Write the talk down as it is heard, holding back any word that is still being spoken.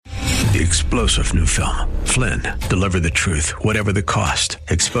The explosive new film, Flynn, Deliver the Truth, Whatever the Cost,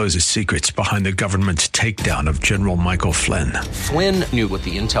 exposes secrets behind the government's takedown of General Michael Flynn. Flynn knew what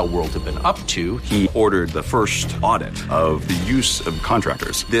the intel world had been up to. He ordered the first audit of the use of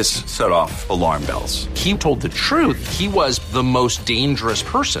contractors. This set off alarm bells. He told the truth. He was the most dangerous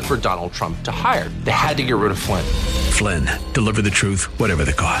person for Donald Trump to hire. They had to get rid of Flynn. Flynn, Deliver the Truth, Whatever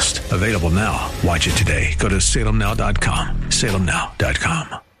the Cost. Available now. Watch it today. Go to salemnow.com.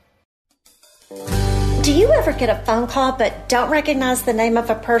 salemnow.com. Do you ever get a phone call but don't recognize the name of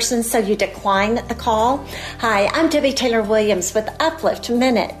a person, so you decline the call? Hi, I'm Debbie Taylor Williams with Uplift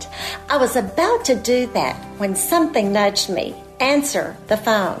Minute. I was about to do that when something nudged me. Answer the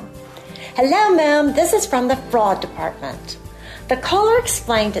phone. Hello, ma'am. This is from the fraud department. The caller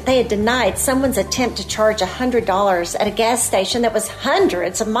explained that they had denied someone's attempt to charge $100 at a gas station that was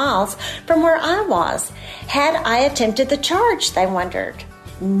hundreds of miles from where I was. Had I attempted the charge, they wondered.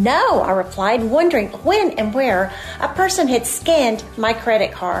 No, I replied, wondering when and where a person had scanned my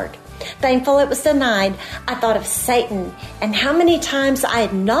credit card. Thankful it was denied, I thought of Satan and how many times I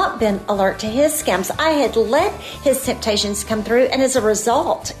had not been alert to his scams. I had let his temptations come through and as a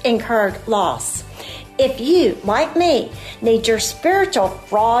result incurred loss. If you, like me, need your spiritual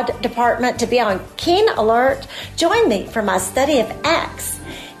fraud department to be on keen alert, join me for my study of Acts.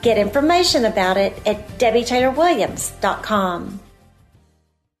 Get information about it at DebbieTaylorWilliams.com.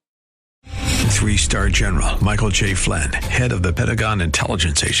 Three-star General Michael J. Flynn, head of the Pentagon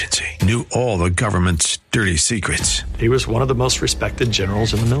Intelligence Agency, knew all the government's dirty secrets. He was one of the most respected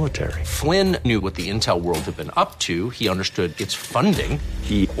generals in the military. Flynn knew what the intel world had been up to. He understood its funding.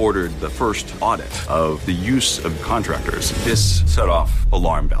 He ordered the first audit of the use of contractors. This set off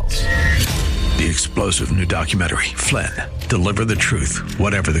alarm bells. The explosive new documentary, Flynn, Deliver the Truth,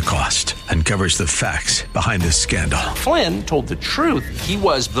 Whatever the Cost, uncovers the facts behind this scandal. Flynn told the truth. He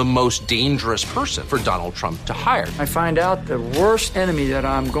was the most dangerous person for Donald Trump to hire. I find out the worst enemy that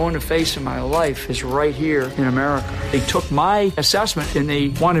I'm going to face in my life is right here in America. They took my assessment and they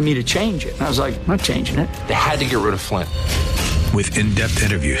wanted me to change it. And I was like, I'm not changing it. They had to get rid of Flynn. With in-depth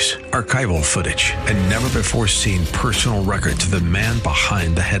interviews, archival footage, and never-before-seen personal records of the man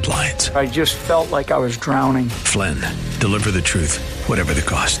behind the headlines. I just felt like I was drowning. Flynn, Deliver the Truth, Whatever the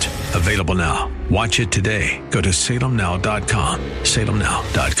Cost. Available now. Watch it today. Go to salemnow.com.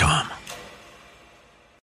 salemnow.com.